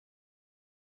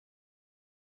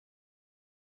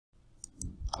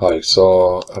Hi,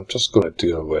 so I'm just going to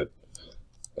deal with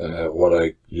what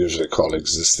I usually call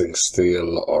existing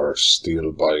steel or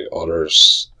steel by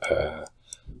others.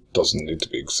 Doesn't need to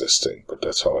be existing, but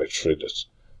that's how I treat it.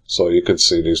 So you can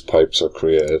see these pipes are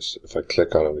created. If I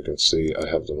click on them, you can see I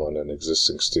have them on an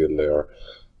existing steel layer,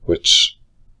 which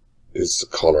is the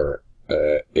color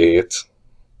 8.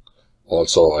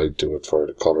 Also, I do it for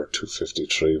the color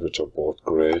 253, which are both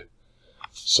grey.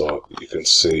 So you can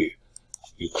see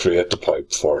you create the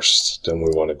pipe first, then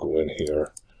we want to go in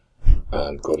here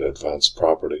and go to advanced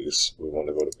properties. We want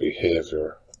to go to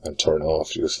behavior and turn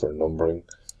off use for numbering,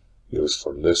 use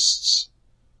for lists,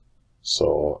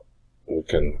 so we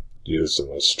can use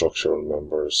them as structural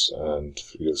members, and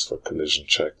use for collision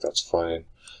check. That's fine,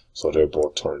 so they're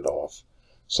both turned off.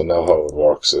 So now how it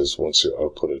works is once you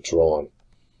output a drawing,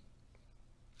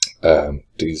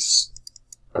 these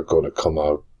are going to come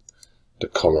out the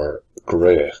color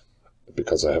gray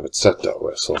because I have it set that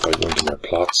way. So if I go into my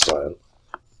plot style,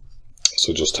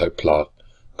 so just type plot,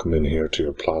 come in here to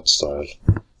your plot style,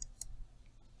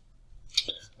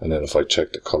 and then if I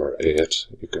check the color 8,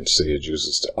 you can see it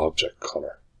uses the object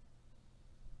color.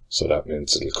 So that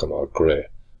means it'll come out grey.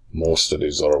 Most of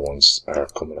these other ones are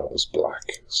coming out as black,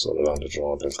 so that on the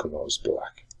drawing they'll come out as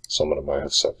black. Some of them I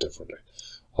have set differently.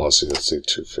 Also you'll see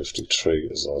 253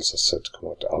 is also set to come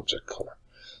out the object color.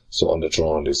 So on the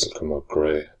drawing these will come out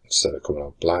grey instead of coming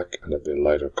out black, and it'll be a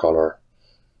lighter color.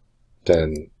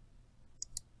 Then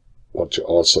what you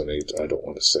also need, I don't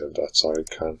want to save that, sorry,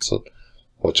 cancel.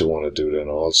 What you want to do then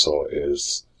also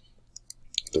is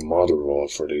the model role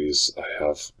for these. I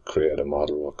have created a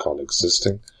model role called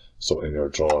existing. So in your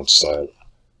drawing style,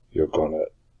 you're going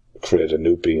to create a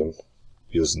new beam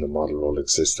using the model role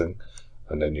existing,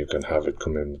 and then you can have it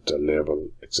come in with the label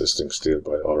existing steel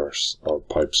by others, or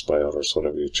pipes by others,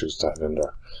 whatever you choose to have in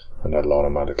there, and that'll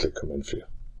automatically come in for you.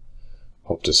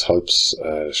 Hope this helps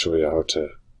show you how to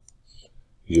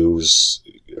use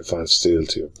advanced steel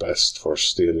to your best for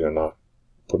steel you're not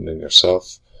putting in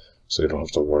yourself, so you don't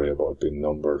have to worry about it being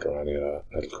numbered or any of that.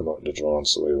 It'll come out in the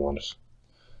drawings the way you want it.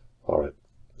 Alright,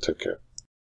 take care.